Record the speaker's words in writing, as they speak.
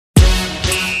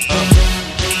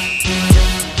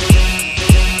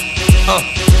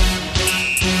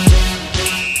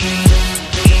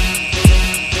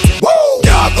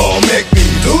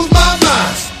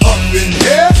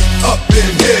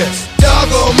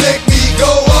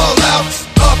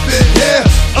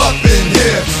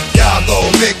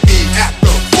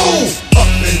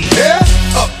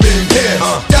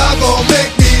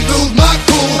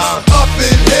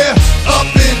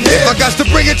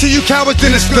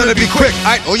then it's gonna be quick.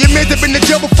 Alright, all your men that been to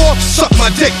jail before, suck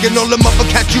my dick. And all them other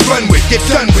cats you run with, get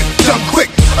done with, done quick.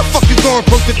 How the fuck you gonna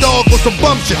approach the dog with some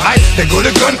bum shit? Alright, they go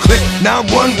to gun click,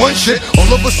 911 shit, all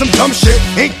over some dumb shit.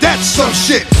 Ain't that some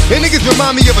shit? And niggas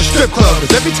remind me of a strip club,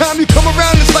 cause every time you come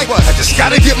around it's like, what? I just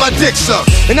gotta get my dick sucked.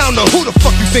 And I don't know who the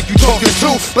fuck you think you talking to,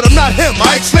 but I'm not him,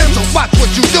 alright Slim, so watch what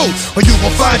you do, or you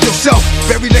gon' find yourself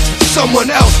very next to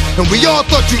someone else. And we all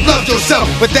thought you loved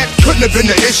yourself, but that couldn't have been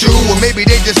the issue. Or maybe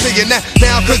they just saying that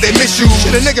now cause they miss you.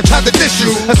 Shit, a nigga tried to diss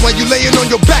you, that's why you laying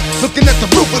on your back, looking at the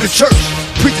roof of the church.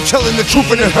 Preacher telling the truth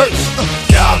and it hurts.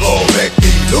 Y'all gon' make me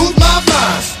lose my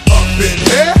mind. Up in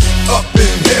here, up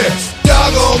in here. Y'all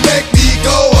gon' make me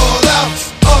go all out.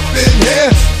 Up in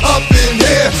here, up in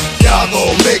here. Y'all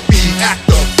gon' make me act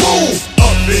a fool.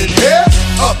 Up in here,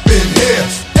 up in here.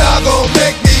 Y'all gon'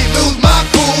 make me lose my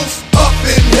cool. Up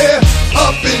in here,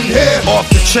 up in here. Off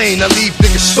the chain, I leave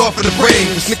niggas soft in the brain.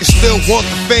 Cause niggas still want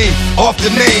the fame, off the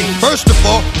name. First of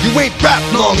all, you ain't rap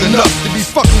long enough to be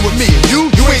fucking with me. And you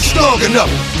ain't strong enough.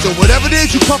 So whatever it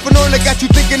is you puffin' on, I got you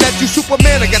thinking that you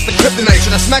Superman. I got the kryptonite,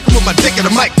 should I smack him with my dick in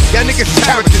the mic? Y'all niggas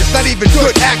characters, not even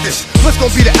good actors. What's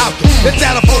gonna be the outcome? Let's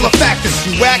add up all the factors.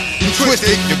 You whack, you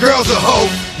twisted, your girl's a hoe.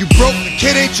 You broke, the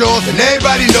kid ain't yours, and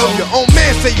everybody know. Your own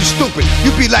man say you stupid. You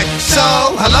be like, so,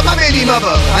 I love my baby mother,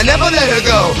 I never let her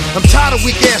go. I'm tired of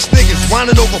weak ass niggas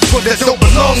whining over foot that don't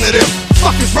belong to them.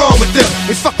 Fuck is wrong with them?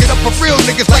 They fuck it up for real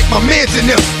niggas like my mans in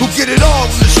them, who get it all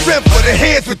with the strength for their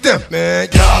hands with them. Man,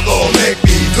 y'all gon' make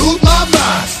me lose my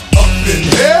mind. Up in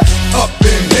here, up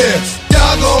in here.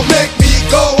 Y'all gon' make me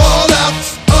go all out.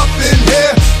 Up in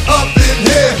here, up in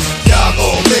here. Y'all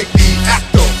gon' make me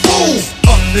act a fool.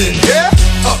 Up in here,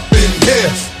 up in here.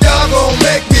 Y'all gon'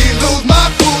 make me lose my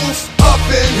cool. Up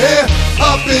in here,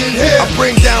 up in here. I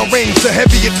bring down rain so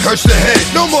heavy it hurts the head.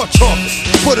 No more talking,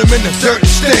 put them in the dirt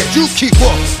instead. You keep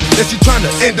walking, unless you trying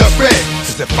to end up red.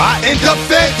 Cause if I end up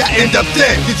dead, I end up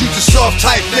dead. Cause you just soft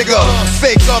type nigga,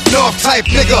 fake up north type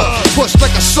nigga, push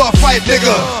like a soft white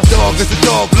nigga. Dog is a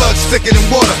dog, blood thicker than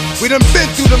water. We done been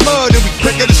through the mud and we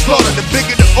quicker to slaughter. The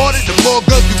bigger the order, the more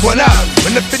guns we run out.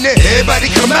 When up in there,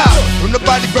 everybody come out. When the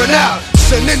body burn out,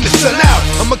 sun in the sun out.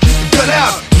 I'ma keep the gun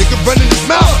out, nigga running his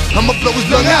mouth, I'ma blow his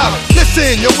lung out.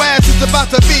 Listen, your ass is about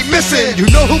to be missing. You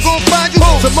know who gon' find you?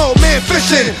 Some old man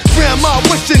fishing. Grandma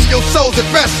wishing your soul's at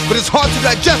rest, but it's hard to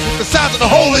digest with the size of the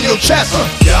hole in your chest.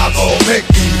 Y'all gon' make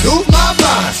me lose my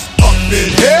mind. Up in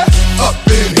here, up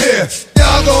in here.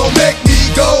 Y'all gon' make me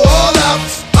go all out.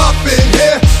 Up in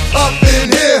here, up in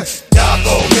here. Y'all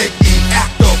gon' make me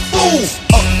act a fool.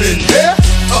 Up in here,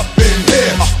 up in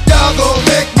here. Y'all gon'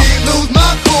 make me lose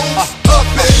my cool. Up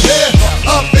in here,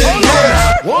 up in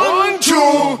here. 1,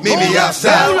 2, meet me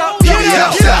outside. Meet me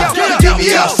outside. Meet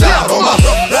me outside on my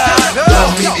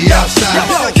don't meet me outside.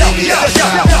 Meet me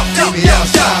outside. Meet me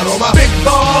outside on my big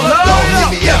baller. Don't meet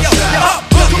me outside.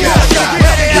 Meet me outside.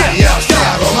 Meet me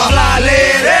outside on my fly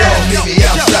lady. Don't meet me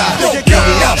outside. Meet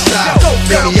me outside.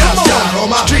 Meet me outside on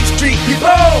my street people.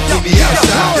 Meet me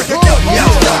outside. Meet me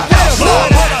outside.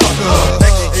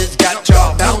 It's got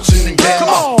y'all bouncing again,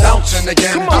 bouncing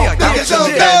again, bouncing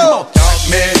again.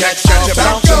 Man, that's got you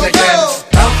bouncing again,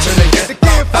 bouncing again,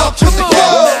 bouncing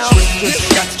again. It's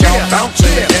got y'all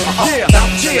bouncing again,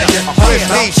 bouncing again,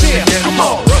 bouncing again. Come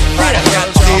on, right, I got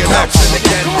y'all bouncing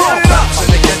again,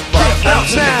 bouncing again,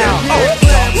 bouncing again.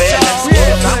 Man, that's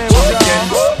bouncing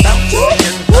again, bouncing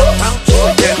again, bouncing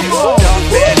again.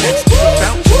 Man, that's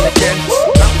bouncing again,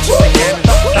 bouncing again,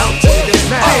 bouncing again.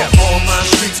 Now, all my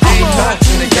streets ain't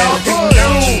bouncing again,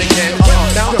 bouncing again,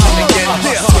 bouncing again.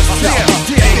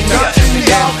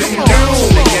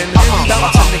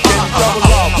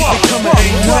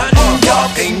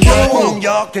 Ain't nothing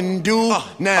y'all can do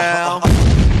now.